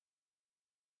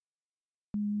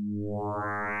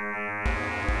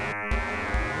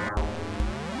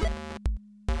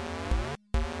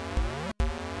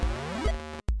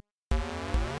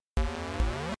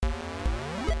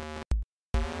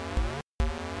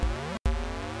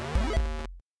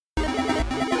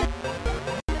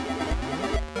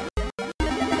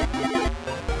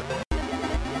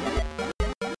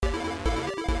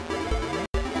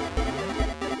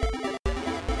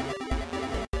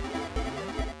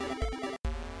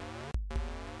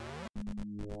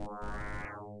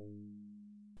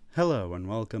Hello and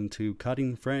welcome to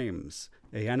Cutting Frames,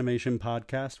 a animation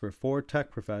podcast where four tech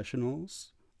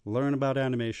professionals learn about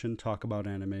animation, talk about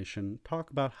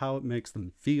how it makes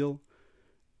them feel,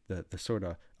 the sort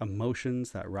of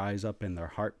emotions that rise up in their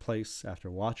heart place after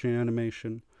watching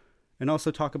animation, and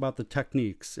also talk about the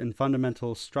techniques and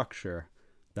fundamental structure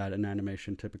that an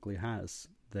animation typically has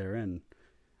therein.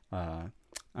 I'm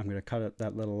going to cut out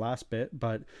that little last bit,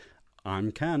 but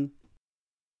I'm Ken.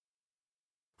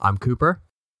 I'm Cooper.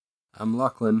 I'm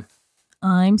Lachlan.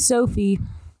 I'm Sophie.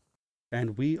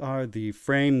 And we are the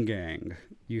Frame Gang.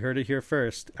 You heard it here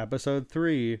first. Episode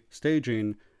 3,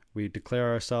 staging. We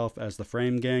declare ourselves as the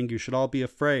Frame Gang. You should all be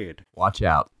afraid. Watch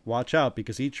out. Watch out,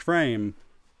 because each frame,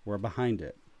 we're behind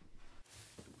it.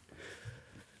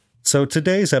 So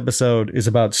today's episode is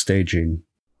about staging.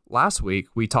 Last week,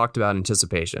 we talked about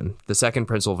anticipation, the second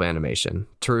principle of animation.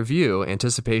 To review,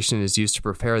 anticipation is used to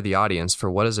prepare the audience for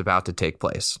what is about to take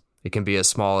place. It can be as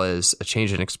small as a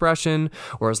change in expression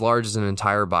or as large as an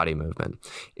entire body movement.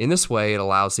 In this way, it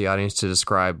allows the audience to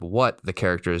describe what the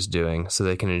character is doing so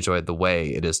they can enjoy the way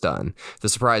it is done. The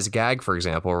surprise gag, for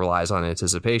example, relies on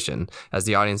anticipation, as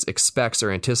the audience expects or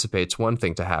anticipates one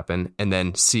thing to happen and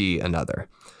then see another.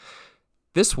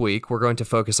 This week, we're going to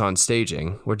focus on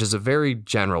staging, which is a very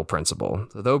general principle.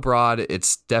 Though broad,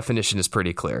 its definition is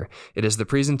pretty clear. It is the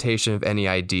presentation of any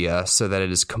idea so that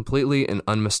it is completely and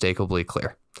unmistakably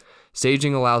clear.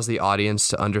 Staging allows the audience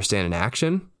to understand an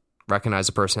action, recognize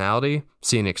a personality,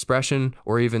 see an expression,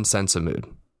 or even sense a mood.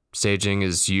 Staging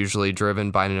is usually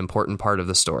driven by an important part of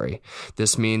the story.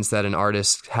 This means that an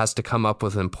artist has to come up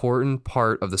with an important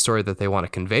part of the story that they want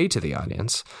to convey to the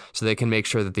audience, so they can make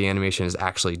sure that the animation is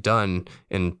actually done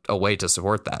in a way to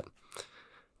support that.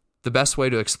 The best way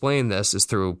to explain this is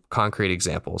through concrete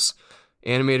examples.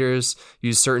 Animators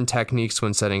use certain techniques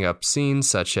when setting up scenes,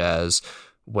 such as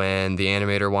when the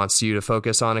animator wants you to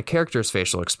focus on a character's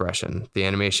facial expression, the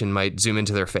animation might zoom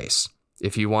into their face.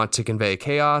 If you want to convey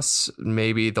chaos,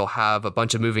 maybe they'll have a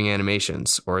bunch of moving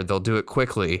animations, or they'll do it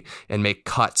quickly and make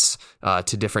cuts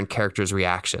to different characters'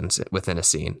 reactions within a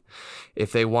scene.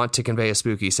 If they want to convey a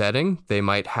spooky setting, they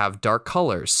might have dark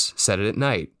colors, set it at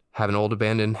night, have an old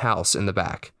abandoned house in the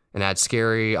back, and add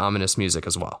scary, ominous music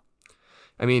as well.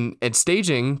 And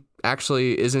staging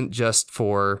actually isn't just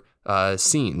for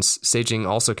scenes. Staging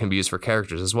also can be used for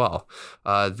characters as well.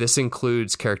 This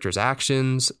includes characters'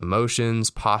 actions, emotions,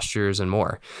 postures, and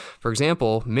more. For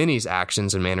example, Minnie's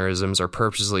actions and mannerisms are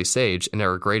purposely staged, and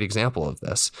are a great example of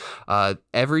this.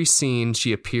 Every scene,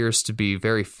 she appears to be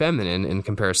very feminine in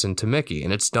comparison to Mickey,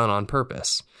 and it's done on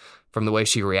purpose. From the way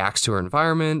she reacts to her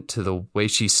environment to the way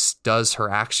she does her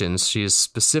actions, she is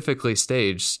specifically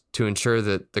staged to ensure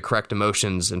that the correct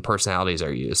emotions and personalities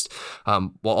are used,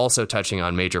 while also touching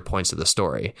on major points of the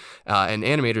story. And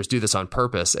animators do this on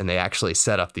purpose, and they actually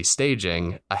set up the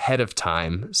staging ahead of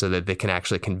time so that they can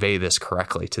actually convey this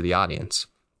correctly to the audience.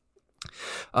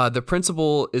 The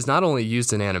principle is not only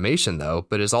used in animation, though,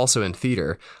 but is also in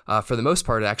theater. For the most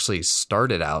part, it actually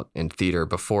started out in theater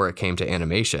before it came to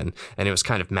animation, and it was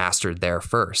kind of mastered there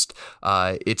first.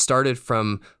 It started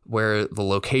from where the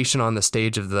location on the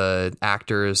stage of the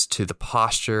actors to the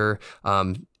posture.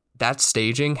 That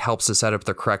staging helps to set up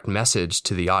the correct message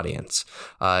to the audience.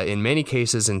 In many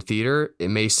cases in theater, it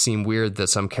may seem weird that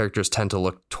some characters tend to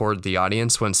look toward the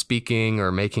audience when speaking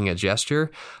or making a gesture,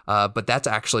 but that's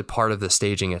actually part of the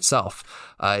staging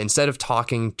itself. Instead of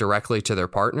talking directly to their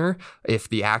partner, if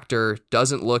the actor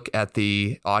doesn't look at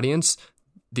the audience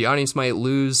might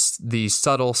lose the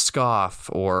subtle scoff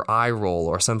or eye roll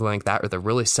or something like that, or that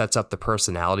really sets up the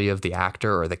personality of the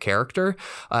actor or the character,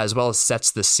 as well as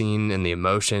sets the scene and the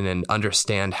emotion and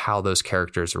understand how those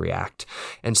characters react.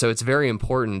 And so it's very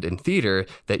important in theater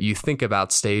that you think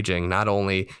about staging not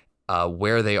only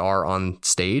where they are on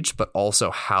stage, but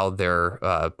also how their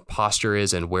posture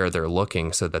is and where they're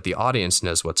looking so that the audience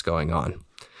knows what's going on.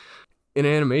 In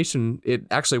animation, it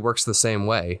actually works the same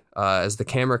way. As the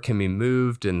camera can be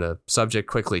moved and the subject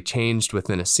quickly changed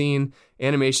within a scene,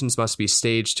 animations must be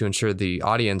staged to ensure the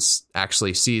audience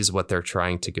actually sees what they're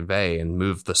trying to convey and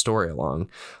move the story along.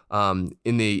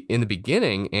 In the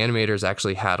beginning, animators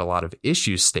actually had a lot of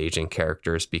issues staging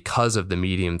characters because of the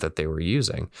medium that they were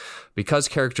using. Because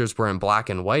characters were in black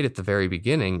and white at the very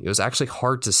beginning, it was actually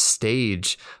hard to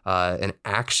stage an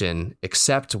action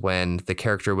except when the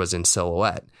character was in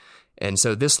silhouette. And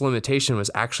so this limitation was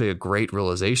actually a great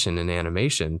realization in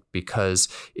animation because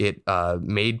it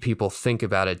made people think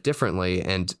about it differently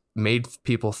and made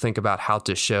people think about how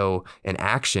to show an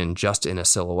action just in a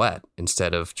silhouette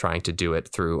instead of trying to do it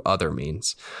through other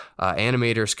means.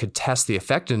 Animators could test the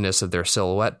effectiveness of their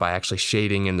silhouette by actually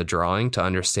shading in the drawing to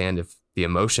understand if the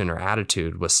emotion or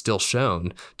attitude was still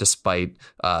shown despite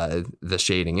the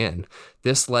shading in.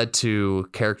 This led to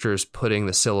characters putting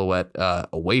the silhouette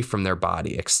away from their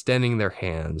body, extending their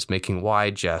hands, making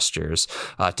wide gestures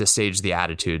to stage the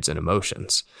attitudes and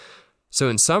emotions. So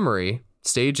in summary,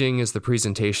 staging is the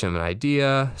presentation of an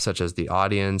idea, such as the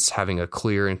audience having a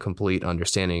clear and complete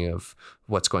understanding of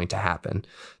what's going to happen.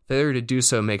 Failure to do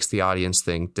so makes the audience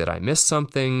think, did I miss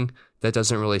something? That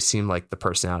doesn't really seem like the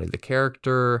personality of the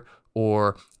character,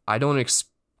 or I don't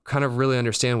kind of really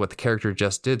understand what the character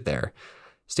just did there.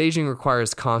 Staging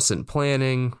requires constant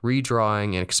planning,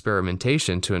 redrawing, and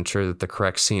experimentation to ensure that the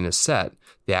correct scene is set,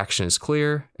 the action is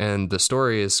clear, and the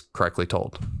story is correctly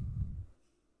told.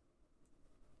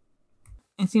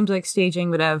 It seems like staging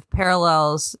would have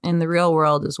parallels in the real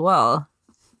world as well.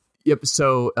 Yep.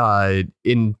 So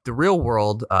in the real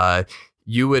world,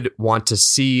 you would want to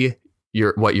see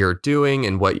what you're doing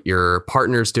and what your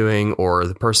partner's doing, or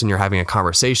the person you're having a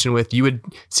conversation with. You would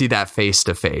see that face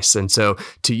to face. And so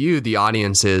to you, the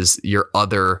audience is your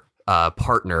other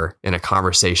partner in a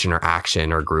conversation or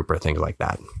action or group or things like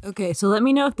that. Okay, so let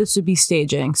me know if this would be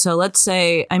staging. So let's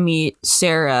say I meet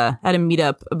Sarah at a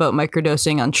meetup about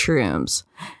microdosing on shrooms,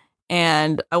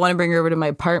 and I want to bring her over to my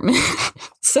apartment.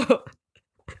 So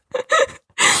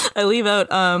I leave out,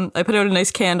 I put out a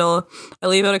nice candle. I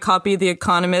leave out a copy of The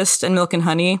Economist and Milk and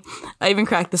Honey. I even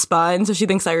cracked the spine, so she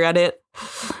thinks I read it.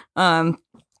 Would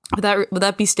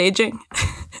that be staging?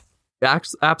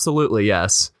 Absolutely,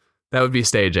 yes. That would be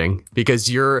staging, because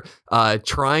you're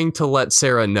trying to let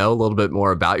Sarah know a little bit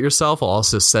more about yourself, while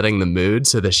also setting the mood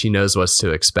so that she knows what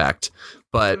to expect.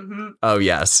 But, oh,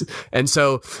 yes. And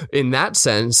so in that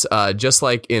sense, just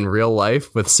like in real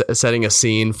life with setting a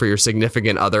scene for your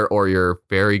significant other or your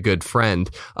very good friend,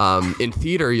 in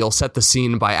theater, you'll set the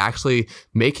scene by actually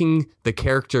making the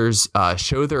characters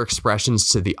show their expressions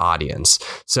to the audience.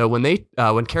 So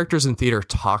when characters in theater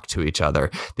talk to each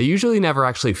other, they usually never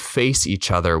actually face each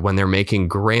other when they're making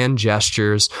grand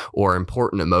gestures or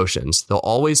important emotions. They'll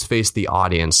always face the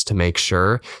audience to make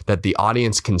sure that the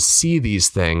audience can see these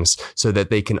things so that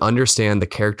they can understand the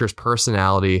character's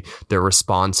personality, their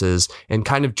responses, and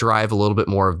kind of drive a little bit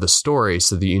more of the story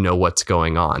so that you know what's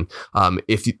going on.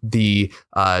 If the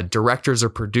directors or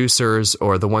producers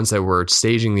or the ones that were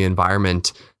staging the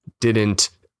environment didn't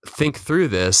think through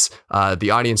this, the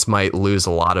audience might lose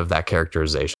a lot of that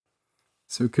characterization.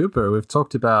 So Cooper, we've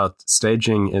talked about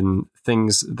staging in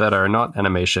things that are not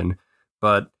animation,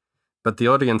 but the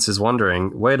audience is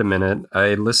wondering, wait a minute,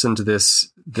 I listened to this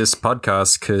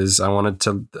podcast because I wanted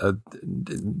to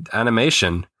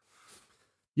animation.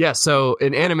 Yeah, so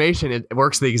in animation, it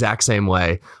works the exact same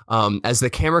way. As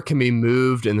the camera can be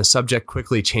moved and the subject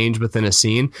quickly change within a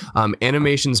scene,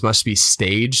 animations must be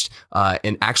staged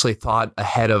and actually thought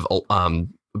ahead of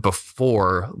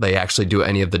before they actually do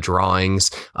any of the drawings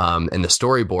and the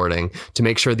storyboarding to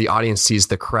make sure the audience sees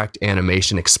the correct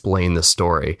animation explain the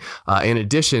story. In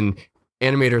addition,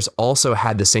 animators also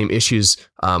had the same issues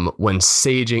when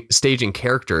staging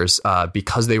characters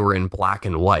because they were in black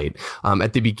and white.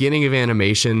 At the beginning of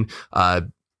animation,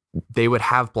 they would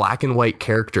have black and white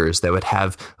characters that would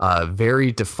have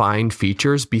very defined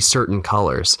features be certain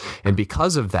colors. And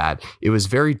because of that, it was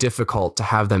very difficult to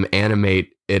have them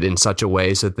animate it in such a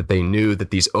way so that they knew that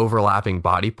these overlapping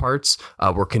body parts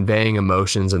were conveying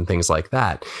emotions and things like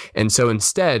that. And so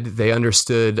instead, they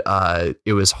understood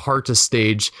it was hard to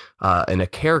stage in a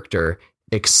character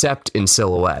except in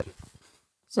silhouette.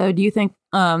 So do you think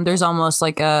there's almost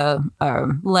like a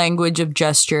language of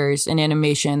gestures in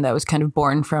animation that was kind of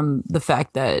born from the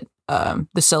fact that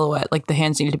the silhouette, like the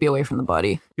hands needed to be away from the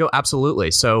body?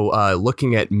 Absolutely. So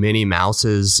looking at Minnie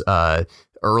Mouse's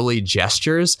early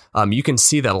gestures, you can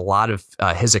see that a lot of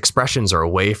his expressions are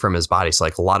away from his body. So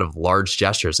like a lot of large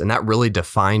gestures, and that really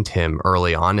defined him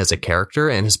early on as a character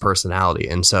and his personality.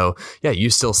 And so, yeah, you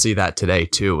still see that today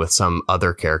too with some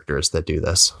other characters that do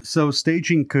this. So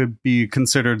staging could be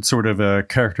considered sort of a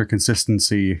character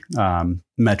consistency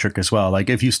metric as well. Like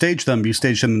if you stage them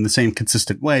in the same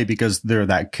consistent way because they're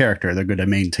that character. They're going to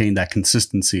maintain that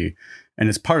consistency, and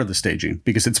it's part of the staging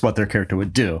because it's what their character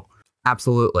would do.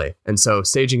 Absolutely. And so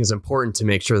staging is important to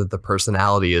make sure that the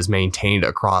personality is maintained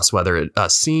across whether it's a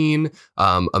scene,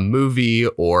 a movie,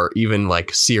 or even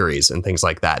like series and things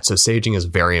like that. So staging is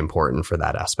very important for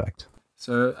that aspect.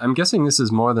 So I'm guessing this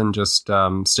is more than just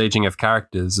staging of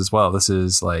characters as well. This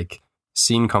is like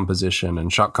scene composition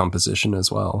and shot composition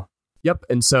as well. Yep.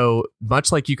 And so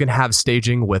much like you can have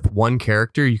staging with one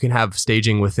character, you can have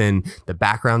staging within the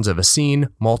backgrounds of a scene,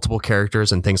 multiple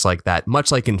characters and things like that,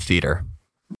 much like in theater.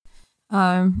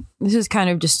 This is kind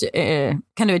of just kind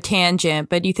of a tangent,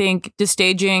 but do you think does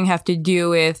staging have to do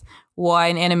with why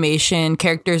in animation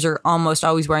characters are almost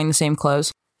always wearing the same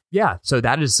clothes? Yeah, so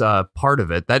that is part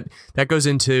of it. That goes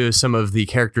into some of the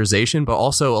characterization, but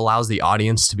also allows the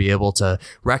audience to be able to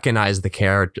recognize the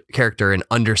character and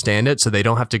understand it, so they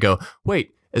don't have to go,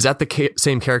 wait, is that the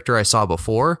same character I saw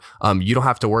before? You don't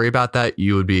have to worry about that.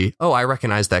 You would be, oh, I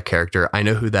recognize that character. I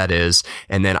know who that is.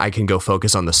 And then I can go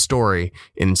focus on the story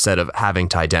instead of having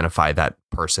to identify that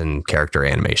person, character,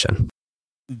 animation.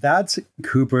 That's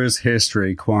Cooper's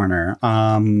History Corner.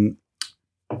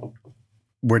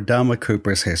 We're done with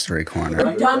Cooper's History Corner.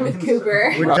 We're done with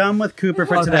Cooper. We're done with Cooper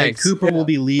for today. Thanks. Cooper will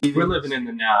be leaving. We're living in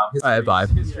the now. All right, bye.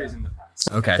 History's in the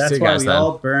past. Okay, That's see you why guys we then.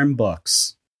 all burn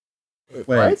books. Wait.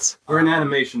 What? We're an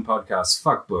animation podcast.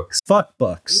 Fuck books. Fuck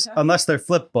books. Unless they're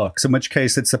flip books, in which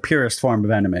case it's the purest form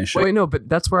of animation. Wait, no, but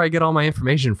that's where I get all my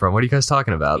information from. What are you guys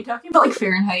talking Are about? you talking about like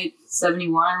Fahrenheit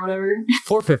 71 or whatever?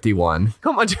 451.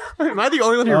 Come on, am I the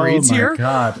only one who reads my here?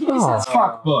 God. Oh.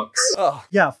 Fuck books. Oh.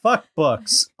 Yeah, fuck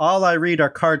books. All I read are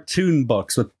cartoon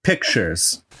books with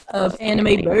pictures. Of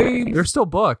animated babes. They're still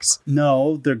books.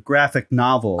 No, they're graphic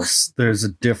novels. There's a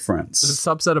It's a difference.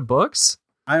 subset of books.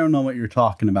 I don't know what you're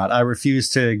talking about. I refuse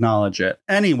to acknowledge it.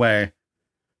 Anyway,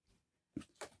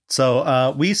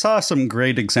 so we saw some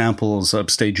great examples of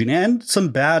staging and some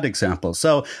bad examples.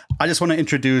 So I just want to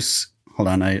introduce... Hold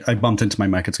on, I bumped into my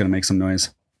mic. It's going to make some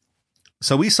noise.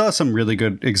 So we saw some really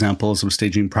good examples of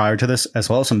staging prior to this, as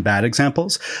well as some bad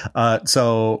examples.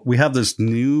 So we have this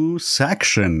new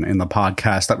section in the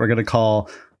podcast that we're going to call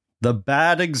the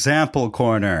Bad Example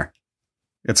Corner.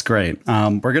 It's great.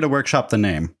 We're going to workshop the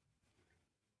name.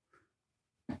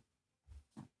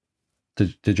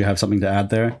 Did you have something to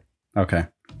add there? Okay,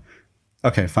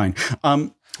 fine.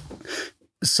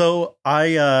 So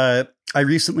I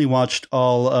recently watched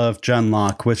all of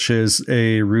Genlock, which is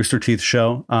a Rooster Teeth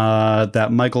show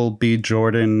that Michael B.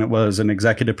 Jordan was an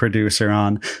executive producer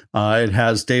on. It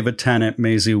has David Tennant,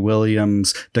 Maisie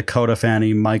Williams, Dakota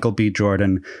Fanning, Michael B.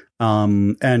 Jordan.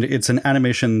 And it's an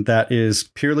animation that is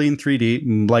purely in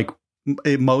 3D, like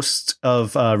most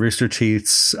of Rooster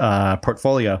Teeth's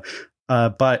portfolio.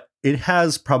 But it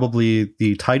has probably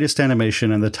the tightest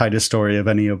animation and the tightest story of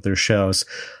any of their shows.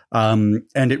 And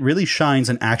it really shines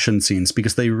in action scenes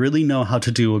because they really know how to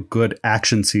do a good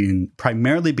action scene,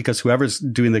 primarily because whoever's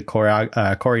doing the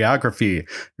choreography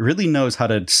really knows how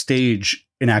to stage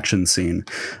an action scene.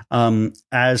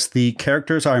 As the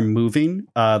characters are moving,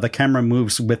 the camera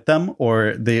moves with them,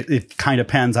 or it kind of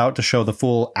pans out to show the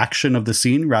full action of the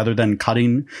scene rather than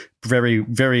cutting very,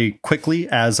 very quickly,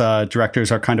 as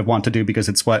directors are kind of want to do because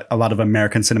it's what a lot of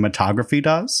American cinematography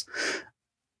does.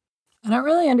 I don't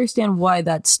really understand why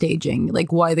that's staging,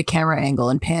 like why the camera angle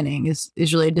and panning is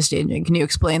related to staging. Can you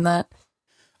explain that?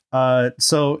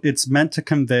 So it's meant to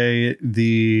convey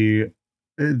the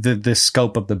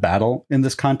scope of the battle in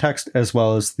this context, as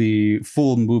well as the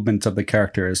full movement of the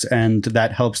characters. And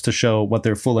that helps to show what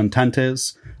their full intent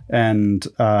is. And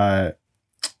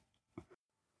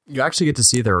you actually get to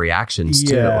see their reactions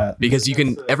too, because you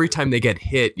can, every time they get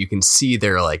hit, you can see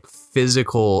their like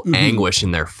physical anguish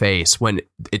in their face when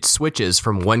it switches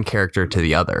from one character to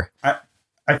the other.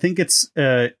 I think it's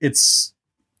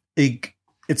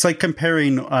like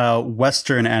comparing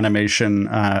Western animation,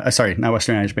 sorry, not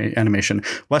Western animation,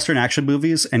 Western action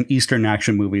movies and Eastern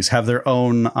action movies have their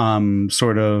own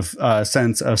sort of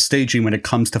sense of staging when it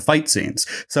comes to fight scenes.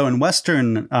 So in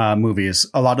Western movies,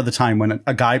 a lot of the time when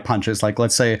a guy punches, like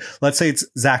let's say it's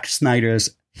Zack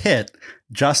Snyder's hit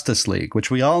Justice League, which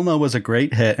we all know was a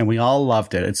great hit and we all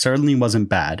loved it. It certainly wasn't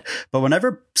bad. But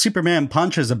whenever Superman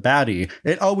punches a baddie,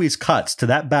 it always cuts to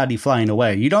that baddie flying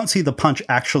away. You don't see the punch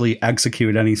actually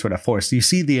execute any sort of force. You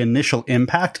see the initial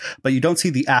impact, but you don't see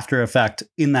the after effect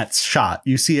in that shot.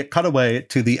 You see it cut away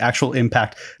to the actual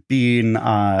impact being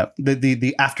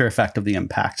the after effect of the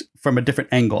impact from a different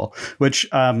angle, which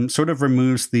sort of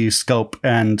removes the scope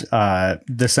and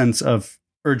the sense of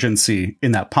urgency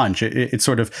in that punch. It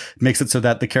sort of makes it so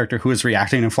that the character who is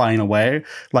reacting and flying away,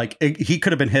 he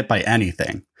could have been hit by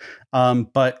anything.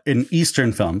 But in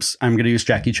Eastern films, I'm going to use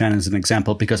Jackie Chan as an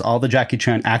example because all the Jackie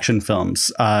Chan action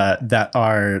films that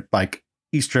are like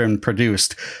Eastern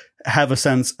produced have a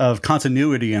sense of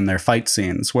continuity in their fight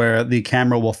scenes where the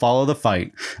camera will follow the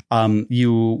fight.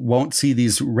 You won't see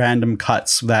these random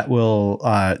cuts that will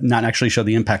not actually show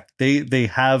the impact. They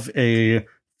have a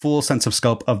full sense of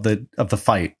scope of the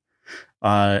fight.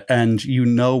 And you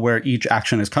know where each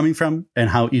action is coming from and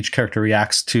how each character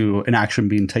reacts to an action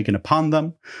being taken upon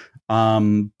them.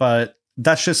 But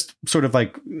that's just sort of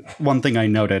like one thing I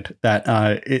noted, that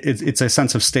it's a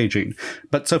sense of staging.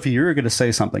 But Sophie, you were going to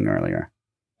say something earlier.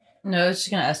 No, I was just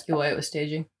going to ask you why it was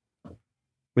staging.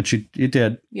 Which you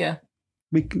did. Yeah.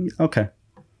 Okay.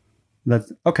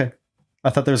 That's okay. I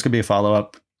thought there was going to be a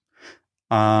follow-up.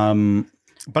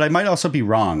 But I might also be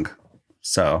wrong.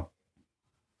 So,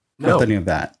 with any of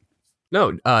that.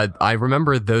 No, I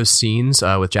remember those scenes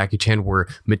with Jackie Chan were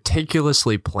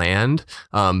meticulously planned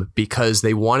because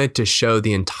they wanted to show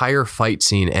the entire fight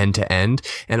scene end to end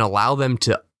and allow them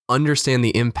to understand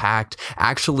the impact,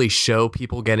 actually show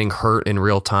people getting hurt in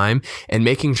real time, and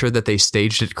making sure that they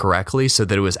staged it correctly so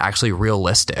that it was actually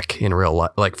realistic in real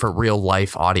life, like for real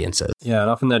life audiences. Yeah, and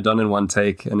often they're done in one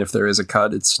take, and if there is a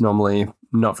cut, it's normally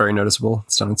not very noticeable.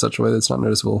 It's done in such a way that it's not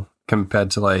noticeable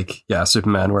compared to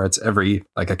Superman, where it's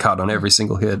a cut on every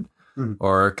single hit,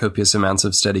 or copious amounts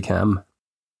of Steadicam.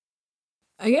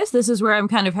 I guess this is where I'm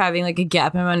kind of having like a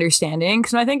gap in my understanding,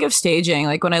 because when I think of staging,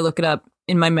 like when I look it up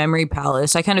in my memory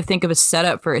palace, I kind of think of a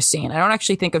setup for a scene. I don't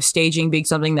actually think of staging being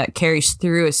something that carries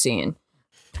through a scene.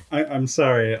 I'm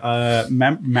sorry.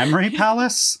 Memory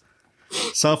palace?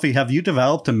 Sophie, have you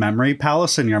developed a memory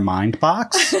palace in your mind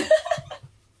box?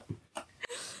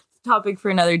 Topic for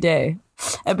another day.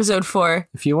 Episode 4.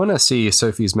 If you want to see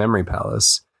Sophie's memory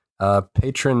palace,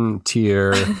 patron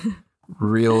tier,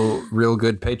 real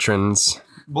good patrons.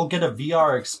 We'll get a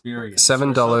VR experience.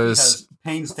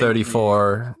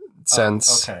 $7.34.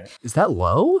 Okay. Is that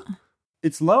low?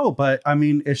 It's low, but I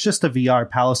mean, it's just a VR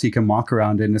palace you can walk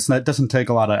around in. It doesn't take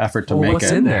a lot of effort to make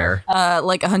what's it. in there?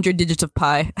 Like 100 digits of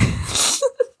pi.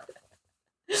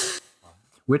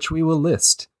 Which we will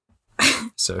list.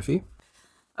 Sophie?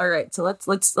 All right, so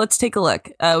let's take a look.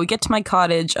 We get to my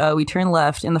cottage. We turn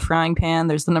left in the frying pan.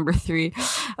 There's the number 3.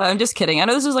 I'm just kidding. I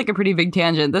know this is like a pretty big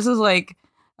tangent. This is like,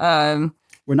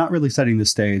 we're not really setting the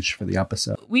stage for the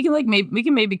episode. We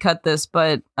can maybe cut this,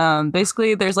 but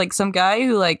basically, there's like some guy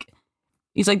who like.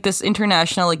 He's like this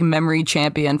international like memory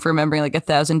champion for remembering like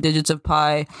 1,000 digits of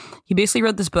pi. He basically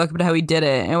wrote this book about how he did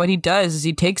it. And what he does is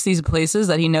he takes these places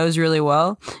that he knows really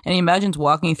well and he imagines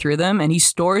walking through them and he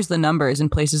stores the numbers in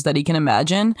places that he can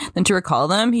imagine. Then to recall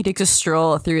them, he takes a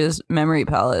stroll through his memory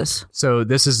palace. So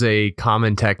this is a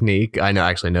common technique. I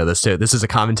actually know this too. This is a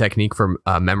common technique for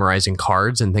memorizing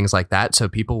cards and things like that. So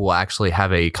people will actually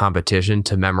have a competition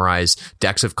to memorize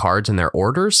decks of cards in their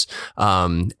orders.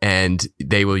 And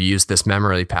they will use this memory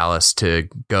palace to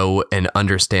go and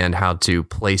understand how to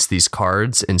place these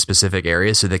cards in specific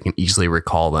areas so they can easily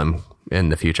recall them in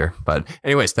the future. But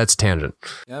anyways, that's a tangent.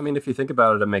 Yeah, I mean, if you think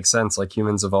about it, it makes sense. Like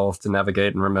humans evolved to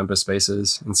navigate and remember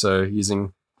spaces. And so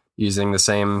using the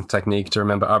same technique to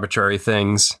remember arbitrary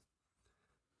things,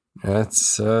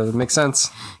 it makes sense.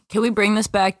 Can we bring this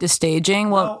back to staging?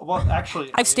 Well,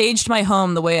 actually, I've staged my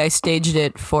home the way I staged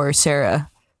it for Sarah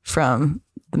from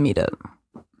the meetup.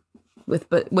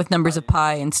 With numbers of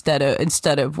pi instead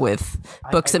of with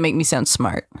books that make me sound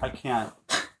smart. I can't.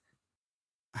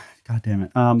 God damn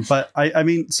it. But I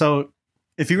mean, so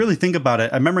if you really think about it,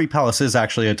 a memory palace is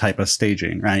actually a type of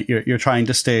staging, right? You're trying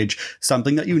to stage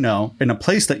something that you know in a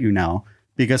place that you know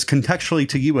because contextually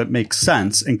to you it makes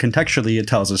sense and contextually it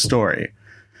tells a story.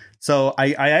 So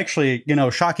I actually,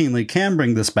 shockingly can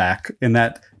bring this back in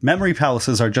that memory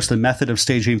palaces are just a method of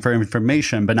staging for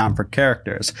information, but not for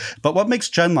characters. But what makes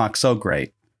Genlock so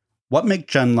great, what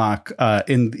makes Genlock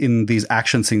in these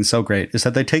action scenes so great is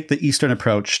that they take the Eastern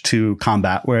approach to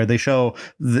combat, where they show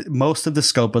most of the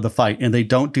scope of the fight, and they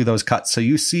don't do those cuts. So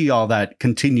you see all that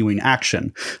continuing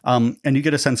action, and you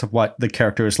get a sense of what the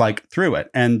character is like through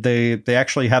it. And they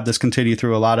actually have this continue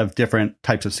through a lot of different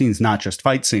types of scenes, not just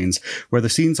fight scenes, where the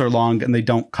scenes are long and they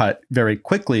don't cut very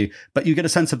quickly, but you get a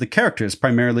sense of the characters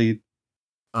primarily.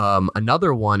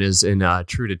 Another one is in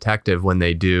True Detective, when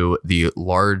they do the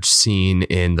large scene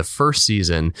in the first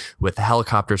season with the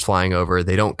helicopters flying over.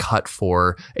 They don't cut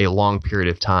for a long period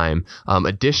of time.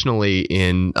 Additionally,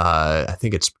 in I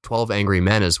think it's 12 Angry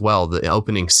Men as well, the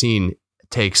opening scene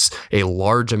takes a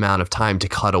large amount of time to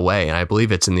cut away, and I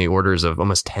believe it's in the orders of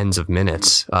almost tens of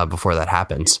minutes before that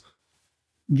happens.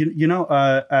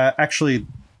 Actually,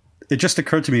 it just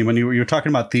occurred to me when you were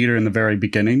talking about theater in the very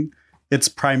beginning. It's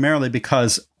primarily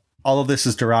because all of this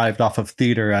is derived off of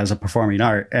theater as a performing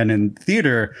art. And in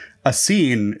theater, a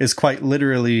scene is quite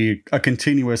literally a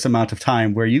continuous amount of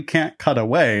time where you can't cut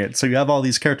away. So you have all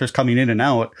these characters coming in and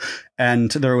out,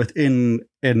 and they're within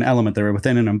an element, they're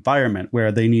within an environment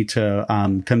where they need to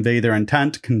convey their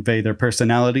intent, convey their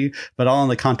personality, but all in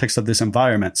the context of this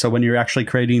environment. So when you're actually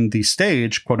creating the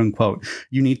stage, quote unquote,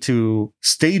 you need to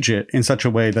stage it in such a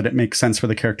way that it makes sense for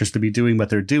the characters to be doing what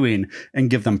they're doing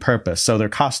and give them purpose. So their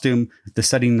costume, the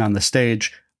setting on the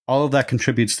stage, all of that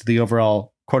contributes to the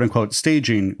overall quote unquote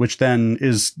staging, which then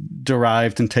is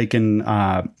derived and taken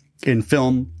in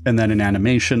film and then in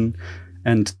animation.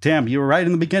 And damn, you were right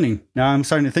in the beginning. Now I'm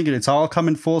starting to think it's all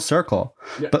coming full circle.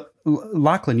 Yeah. But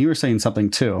Lachlan, you were saying something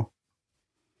too.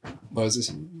 What was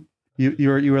this? You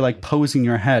were like posing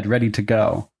your head, ready to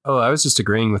go. Oh, I was just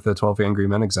agreeing with the 12 Angry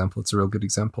Men example. It's a real good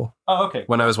example. Oh, okay.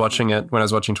 When I was watching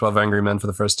 12 Angry Men for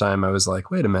the first time, I was like,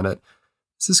 wait a minute,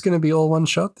 is this going to be all one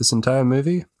shot, this entire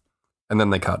movie? And then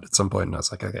they cut at some point, and I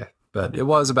was like, okay. But it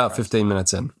was about 15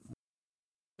 minutes in.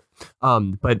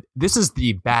 But this is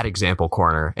the bad example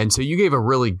corner, and so you gave a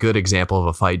really good example of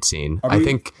a fight scene.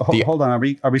 Hold on,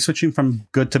 are we switching from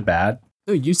good to bad?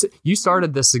 No, you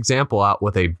started this example out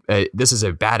with this is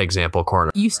a bad example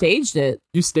corner. You staged it.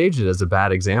 You staged it as a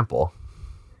bad example.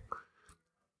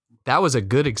 That was a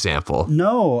good example.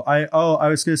 No, I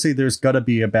was going to say there's got to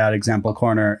be a bad example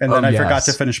corner, and then I forgot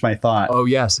to finish my thought. Oh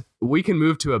yes, we can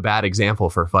move to a bad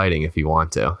example for fighting if you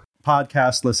want to.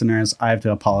 Podcast listeners, I have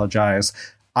to apologize.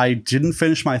 I didn't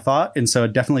finish my thought, and so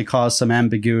it definitely caused some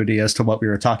ambiguity as to what we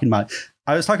were talking about.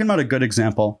 I was talking about a good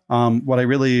example.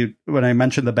 When I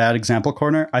mentioned the bad example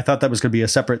corner, I thought that was going to be a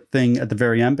separate thing at the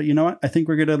very end. But you know what? I think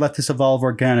we're going to let this evolve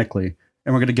organically,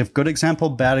 and we're going to give good example,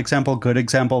 bad example, good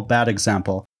example, bad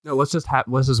example. No, let's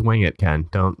just wing it, Ken.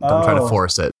 Don't try to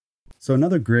force it. So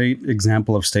another great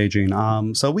example of staging.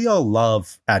 So we all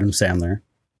love Adam Sandler.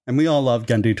 And we all love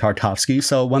Genndy Tartakovsky.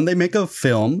 So when they make a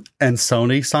film and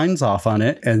Sony signs off on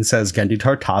it and says, Genndy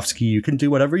Tartakovsky, you can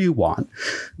do whatever you want,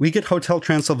 we get Hotel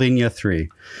Transylvania 3.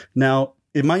 Now,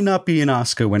 it might not be an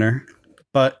Oscar winner,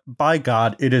 but by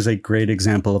God, it is a great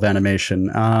example of animation.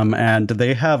 And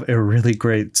they have a really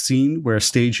great scene where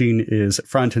staging is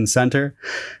front and center.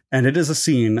 And it is a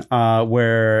scene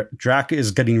where Drac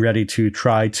is getting ready to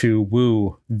try to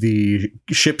woo the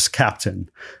ship's captain.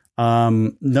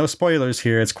 No spoilers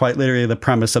here. It's quite literally the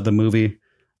premise of the movie.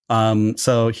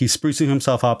 So he's sprucing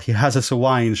himself up. He has his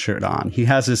Hawaiian shirt on. He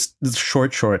has his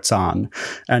short shorts on,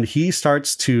 and he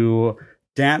starts to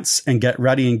dance and get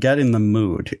ready and get in the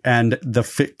mood. And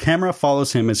the camera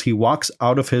follows him as he walks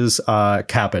out of his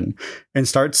cabin and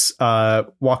starts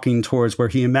walking towards where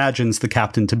he imagines the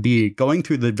captain to be, going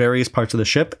through the various parts of the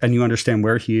ship. And you understand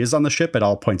where he is on the ship at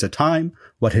all points of time,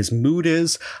 what his mood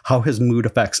is, how his mood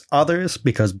affects others,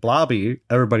 because Blobby,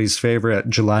 everybody's favorite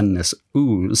gelatinous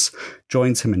ooze,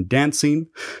 joins him in dancing.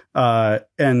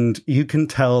 And you can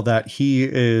tell that he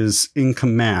is in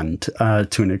command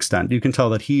to an extent. You can tell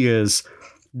that he is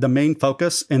the main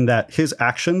focus, in that his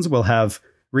actions will have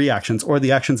reactions, or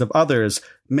the actions of others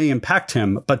may impact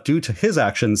him, but due to his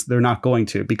actions, they're not going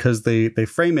to, because they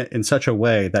frame it in such a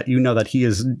way that you know that he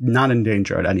is not in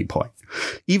danger at any point,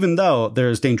 even though there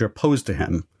is danger posed to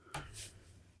him.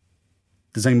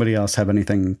 Does anybody else have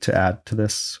anything to add to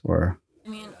this? Or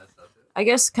I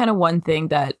guess kind of one thing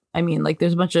that, like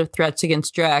there's a bunch of threats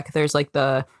against Drac. There's like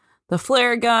the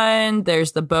flare gun,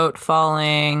 there's the boat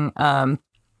falling,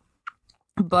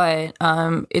 but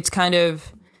it's kind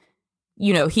of,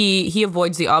 he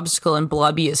avoids the obstacle and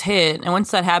Blobby is hit. And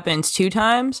once that happens 2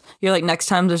 times, you're like, next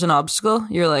time there's an obstacle,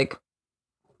 you're like,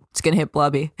 it's going to hit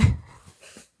Blobby.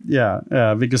 Yeah,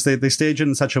 because they stage it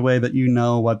in such a way that you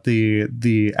know what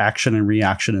the action and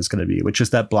reaction is going to be, which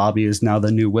is that Blobby is now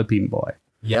the new whipping boy.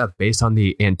 Yeah, based on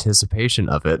the anticipation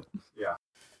of it. Yeah.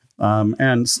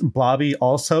 And Blobby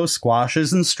also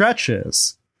squashes and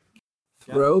stretches.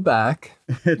 Throwback.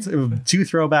 It's 2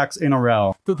 throwbacks in a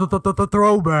row.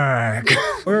 Throwback.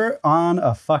 We're on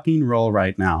a fucking roll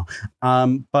right now.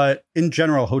 But in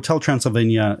general, Hotel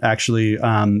Transylvania actually,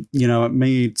 it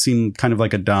may seem kind of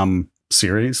like a dumb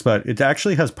series, but it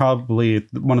actually has probably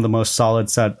one of the most solid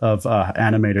set of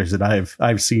animators that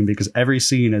I've seen, because every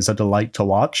scene is a delight to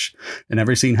watch, and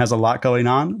every scene has a lot going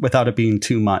on without it being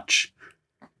too much.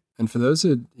 And for those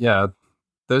who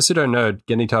don't know,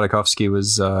 Genndy Tartakovsky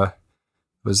was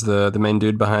the main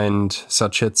dude behind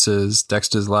such hits as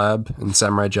Dexter's Lab and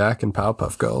Samurai Jack and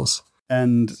Powerpuff Girls.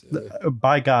 And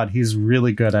by God, he's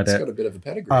really good at it. He's got a bit of a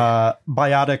pedigree.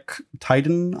 Biotic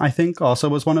Titan, I think, also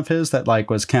was one of his that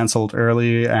was canceled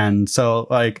early. And so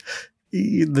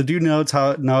the dude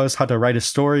knows how to write a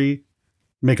story,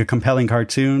 make a compelling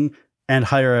cartoon, and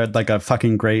hire a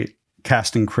fucking great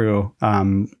cast and crew.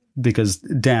 Because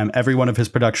damn, every one of his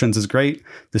productions is great.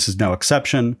 This is no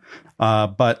exception.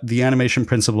 But the animation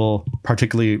principle,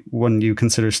 particularly when you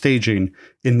consider staging,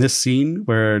 in this scene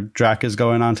where Drac is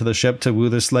going onto the ship to woo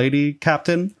this lady,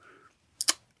 Captain.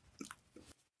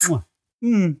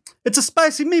 It's a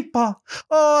spicy meatball.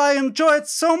 Oh, I enjoy it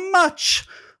so much.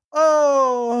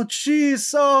 Oh,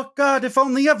 jeez. Oh, God, if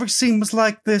only every scene was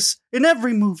like this in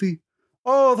every movie.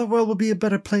 Oh, the world would be a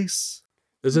better place.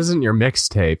 This isn't your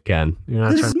mixtape, Ken.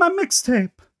 This is my mixtape.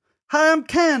 Hi, I'm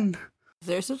Ken. Is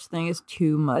there such thing as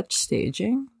too much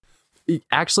staging?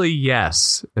 Actually,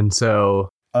 yes. And so,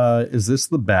 is this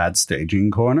the bad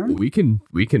staging corner? we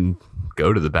can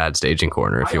go to the bad staging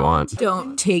corner if you want.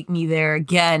 Don't take me there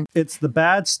again. It's the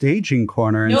bad staging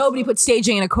corner. Nobody puts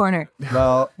staging in a corner.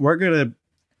 Well, we're gonna.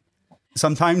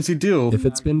 Sometimes you do, If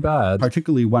it's been bad.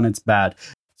 particularly when it's bad.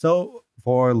 So,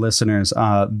 for listeners,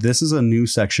 this is a new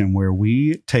section where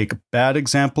we take bad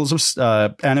examples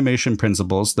of animation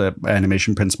principles, the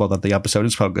animation principle that the episode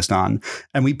is focused on,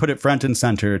 and we put it front and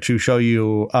center to show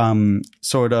you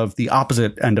sort of the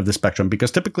opposite end of the spectrum, because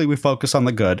typically we focus on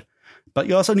the good, but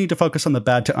you also need to focus on the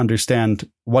bad to understand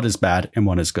what is bad and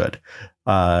what is good.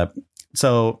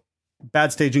 So,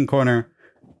 bad staging corner.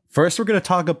 First, we're going to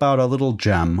talk about a little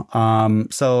gem.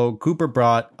 So Cooper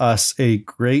brought us a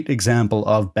great example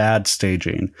of bad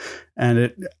staging.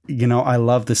 And I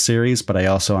love the series, but I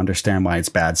also understand why it's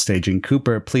bad staging.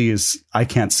 Cooper, please, I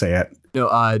can't say it.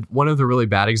 One of the really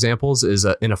bad examples is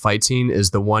in a fight scene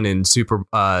is the one in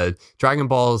Dragon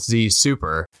Ball Z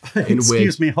Super.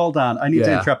 Excuse me, hold on. I need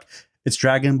to interrupt. It's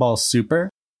Dragon Ball Super.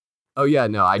 Oh yeah,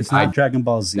 no, it's not Dragon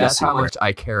Ball Z. That's how much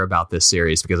I care about this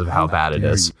series because of how bad it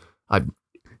is.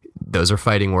 Those are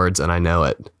fighting words, and I know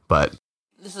it, but...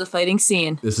 This is a fighting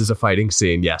scene. This is a fighting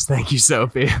scene, yes. Thank you,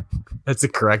 Sophie. That's the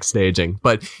correct staging.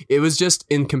 But it was just,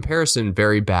 in comparison,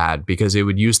 very bad, because it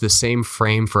would use the same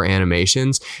frame for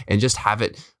animations and just have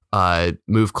it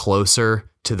move closer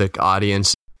to the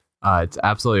audience. It's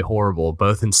absolutely horrible,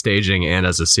 both in staging and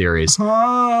as a series.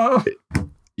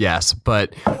 Yes,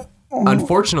 but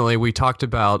unfortunately, we talked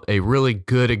about a really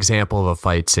good example of a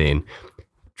fight scene.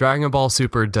 Dragon Ball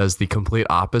Super does the complete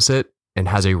opposite and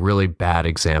has a really bad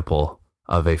example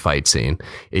of a fight scene.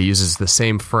 It uses the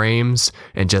same frames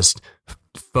and just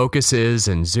focuses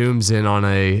and zooms in on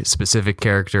a specific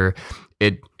character.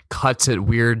 It cuts at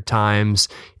weird times.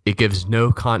 It gives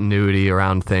no continuity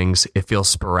around things. It feels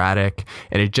sporadic,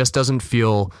 and it just doesn't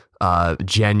feel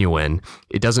genuine.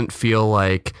 It doesn't feel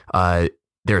like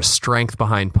there's strength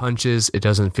behind punches. It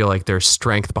doesn't feel like there's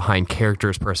strength behind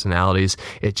characters' personalities.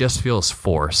 It just feels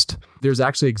forced. There's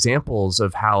actually examples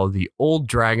of how the old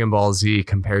Dragon Ball Z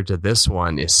compared to this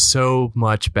one is so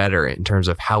much better in terms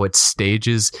of how it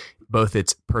stages both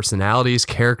its personalities,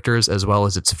 characters, as well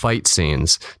as its fight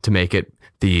scenes to make it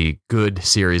the good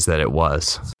series that it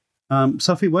was.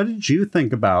 Sophie, what did you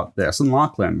think about this? And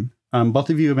Lachlan, both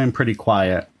of you have been pretty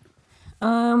quiet.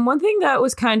 One thing that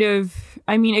was kind of,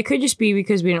 it could just be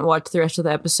because we didn't watch the rest of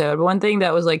the episode, but one thing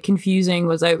that was confusing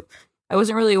was I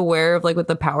wasn't really aware of what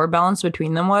the power balance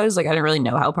between them was. I didn't really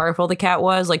know how powerful the cat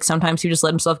was. Sometimes he would just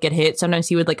let himself get hit. Sometimes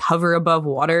he would hover above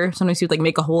water. Sometimes he would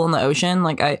make a hole in the ocean.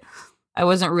 I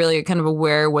wasn't really kind of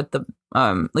aware what the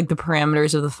the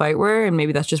parameters of the fight were, and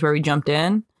maybe that's just where we jumped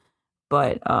in.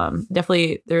 But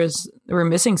definitely we're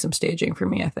missing some staging for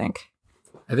me, I think.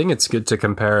 I think it's good to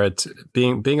compare it.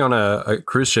 Being on a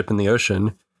cruise ship in the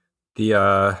ocean,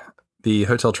 the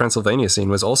Hotel Transylvania scene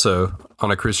was also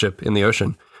on a cruise ship in the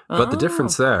ocean. But the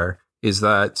difference there is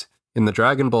that in the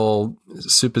Dragon Ball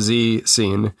Super Z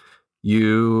scene,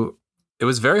 it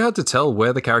was very hard to tell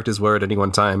where the characters were at any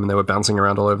one time, and they were bouncing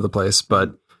around all over the place.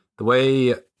 But the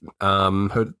way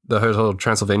the Hotel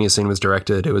Transylvania scene was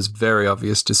directed, it was very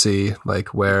obvious to see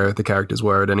like where the characters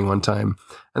were at any one time,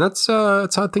 and it's a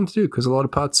hard thing to do because a lot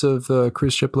of parts of the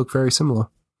cruise ship look very similar.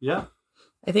 Yeah.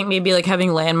 I think maybe like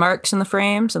having landmarks in the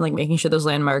frames and like making sure those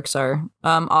landmarks are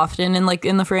often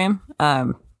in the frame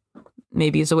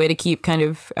maybe is a way to keep kind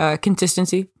of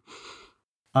consistency.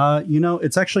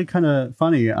 It's actually kind of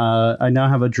funny. I now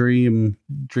have a dream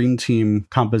team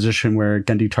composition where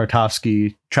Genndy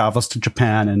Tartakovsky travels to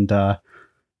Japan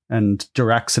and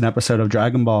directs an episode of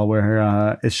Dragon Ball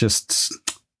where it's just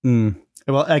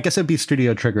well, I guess it'd be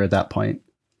Studio Trigger at that point.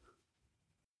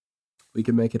 We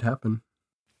can make it happen.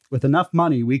 With enough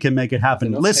money, we can make it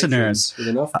happen. Listeners, with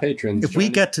enough patrons, if we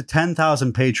get to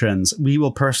 10,000 patrons, we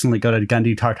will personally go to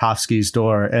Genndy Tartakovsky's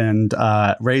door and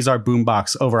raise our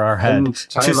boombox over our head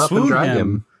to swoon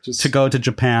him to go to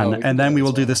Japan. And then we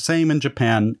will do the same in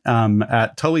Japan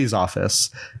at Toei's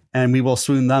office, and we will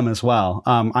swoon them as well.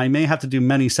 I may have to do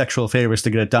many sexual favors to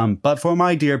get it done, but for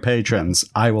my dear patrons,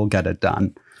 I will get it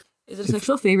done. Is it a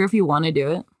sexual favor if you want to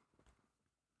do it?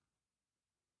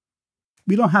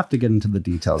 We don't have to get into the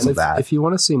details of that. If you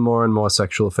want to see more and more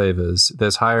sexual favors,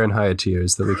 there's higher and higher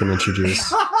tiers that we can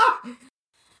introduce.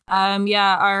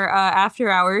 Our after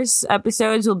hours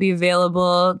episodes will be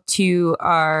available to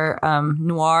our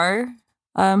Noir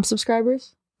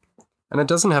subscribers. And it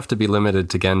doesn't have to be limited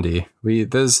to Genndy.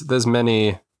 There's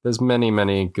many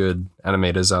good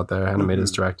animators out there,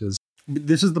 animators, directors.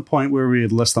 This is the point where we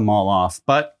list them all off,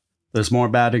 but there's more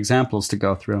bad examples to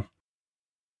go through.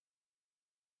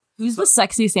 Who's the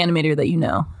sexiest animator that you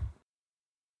know?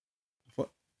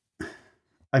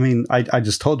 I mean, I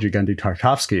just told you Genndy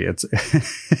Tartakovsky. It's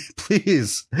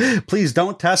please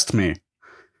don't test me.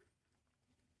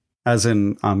 As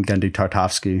in Genndy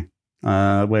Tartakovsky.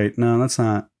 Wait, no, that's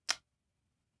not.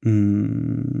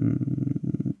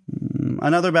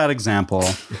 Another bad example.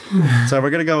 So we're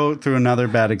going to go through another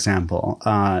bad example.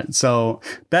 So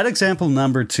bad example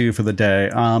number 2 for the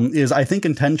day is, I think,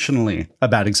 intentionally a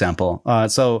bad example.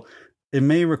 So it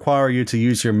may require you to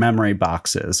use your memory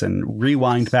boxes and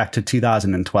rewind back to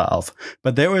 2012.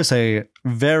 But there was a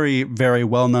very, very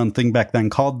well-known thing back then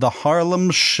called the Harlem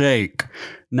Shake.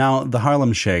 Now, the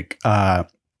Harlem Shake, I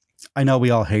know we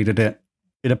all hated it.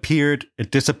 It appeared, it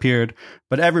disappeared,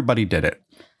 but everybody did it.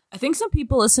 I think some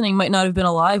people listening might not have been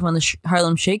alive when the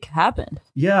Harlem Shake happened.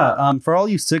 Yeah, for all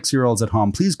you 6-year-olds at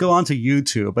home, please go onto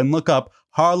YouTube and look up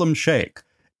Harlem Shake.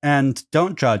 And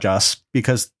don't judge us,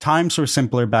 because times were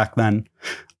simpler back then.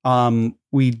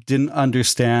 We didn't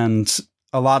understand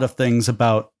a lot of things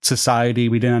about society.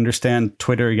 We didn't understand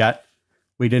Twitter yet.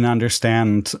 We didn't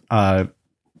understand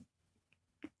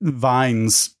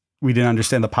Vines. We didn't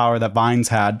understand the power that Vines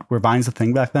had. Were Vines a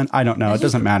thing back then? I don't know. It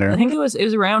doesn't matter. I think it was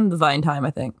around the Vine time,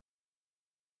 I think.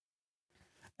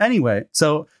 Anyway,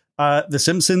 so The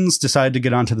Simpsons decided to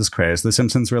get onto this craze. The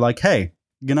Simpsons were like, hey,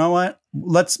 you know what?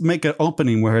 Let's make an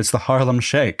opening where it's the Harlem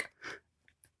Shake.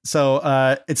 So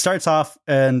it starts off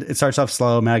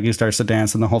slow. Maggie starts to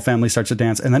dance and the whole family starts to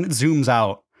dance. And then it zooms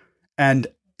out. And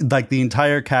like the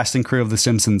entire cast and crew of The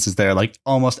Simpsons is there. Like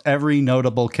almost every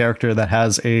notable character that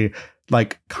has a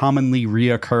like commonly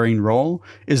reoccurring role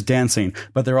is dancing,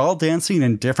 but they're all dancing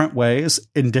in different ways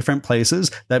in different places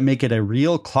that make it a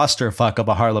real clusterfuck of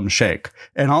a Harlem Shake,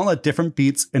 and all at different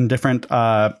beats and different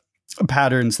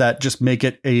patterns that just make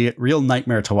it a real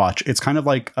nightmare to watch. It's kind of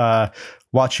like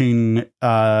watching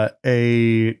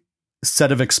a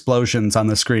set of explosions on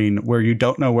the screen where you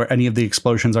don't know where any of the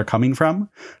explosions are coming from,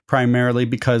 primarily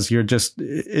because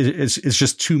it's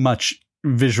just too much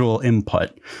visual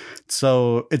input.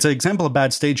 So it's an example of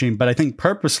bad staging, but I think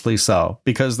purposely so,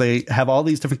 because they have all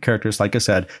these different characters, like I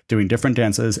said, doing different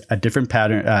dances at different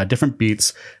pattern, different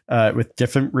beats, with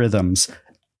different rhythms,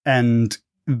 and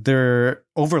they're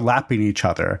overlapping each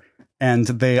other, and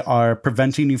they are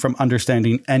preventing you from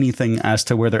understanding anything as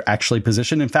to where they're actually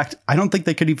positioned. In fact, I don't think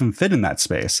they could even fit in that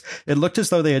space. It looked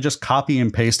as though they had just copy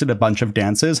and pasted a bunch of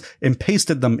dances and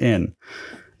pasted them in.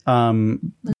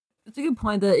 It's a good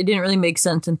point that it didn't really make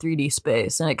sense in 3D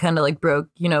space, and it kind of like broke,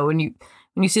 you know, when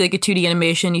you see like a 2D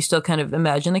animation, you still kind of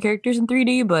imagine the characters in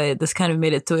 3D, but this kind of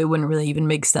made it so it wouldn't really even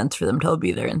make sense for them to all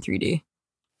be there in 3D.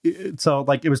 So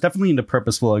like it was definitely into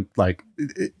purposeful, like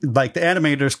the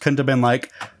animators couldn't have been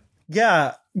like,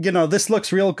 yeah, you know, this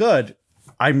looks real good.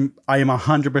 I am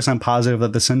 100% positive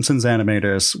that the Simpsons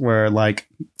animators were like,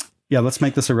 yeah, let's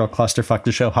make this a real clusterfuck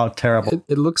to show how terrible.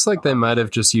 It looks like they might have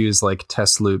just used like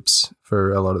test loops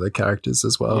for a lot of the characters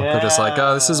as well. Yeah. They're just like,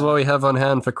 oh, this is what we have on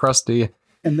hand for Krusty.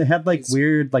 And they had like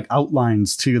weird like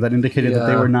outlines too that indicated that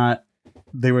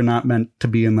they were not meant to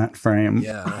be in that frame.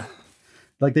 Yeah.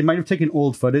 Like they might have taken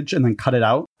old footage and then cut it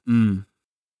out.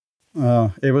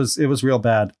 It was real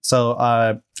bad.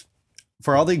 So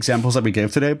for all the examples that we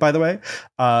gave today, by the way,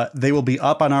 they will be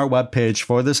up on our webpage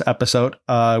for this episode.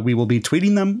 We will be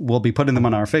tweeting them. We'll be putting them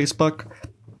on our Facebook.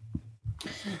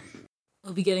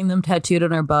 We'll be getting them tattooed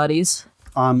on our bodies.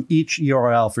 Each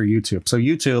URL for YouTube. So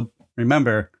YouTube,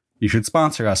 remember, you should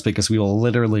sponsor us because we will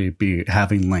literally be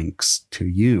having links to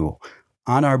you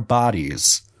on our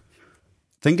bodies.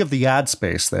 Think of the ad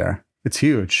space there. It's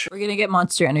huge. We're going to get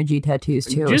Monster Energy tattoos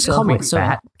too. Did you just call me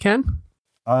fat, Ken?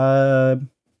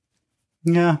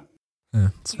 Yeah.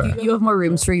 That's fair. You have more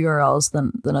rooms for URLs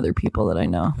than other people that I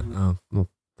know. Oh, well,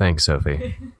 thanks,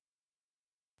 Sophie.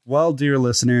 Well, dear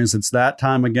listeners, it's that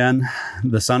time again.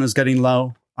 The sun is getting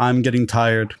low. I'm getting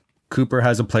tired. Cooper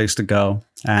has a place to go,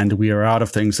 and we are out of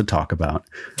things to talk about.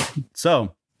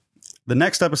 So, the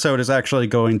next episode is actually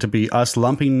going to be us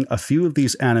lumping a few of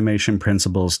these animation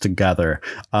principles together.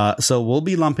 So we'll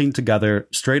be lumping together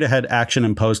straight ahead action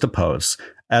and pose to pose,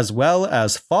 as well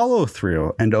as follow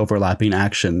through and overlapping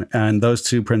action. And those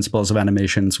two principles of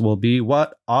animations will be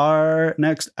what our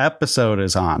next episode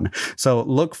is on. So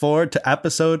look forward to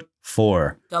episode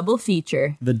 4. Double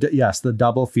feature. The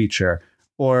double feature,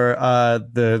 or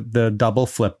the double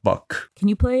flip book. Can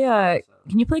you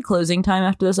play closing time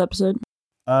after this episode?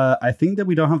 I think that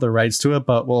we don't have the rights to it,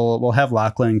 but we'll have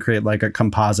Lachlan create like a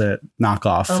composite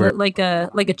knockoff, like a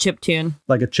chiptune,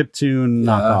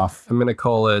 knockoff. I'm gonna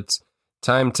call it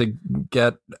 "Time to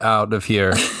Get Out of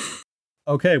Here."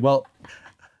 Okay, well,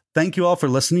 thank you all for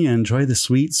listening and enjoy the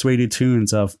sweet, sweetie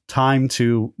tunes of "Time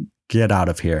to Get Out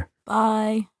of Here."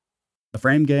 Bye. The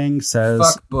Frame Gang says,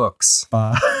 "Fuck books."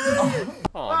 Bye.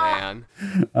 Oh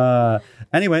man.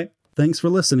 Anyway, thanks for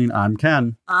listening. I'm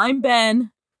Ken. I'm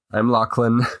Ben. I'm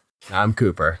Lachlan. I'm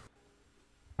Cooper.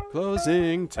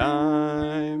 Closing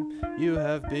time. You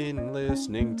have been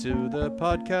listening to the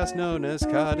podcast known as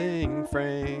Cutting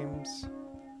Frames.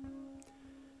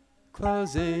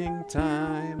 Closing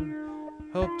time.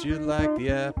 Hoped you liked the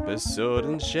episode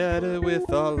and shared it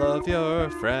with all of your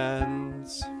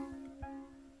friends.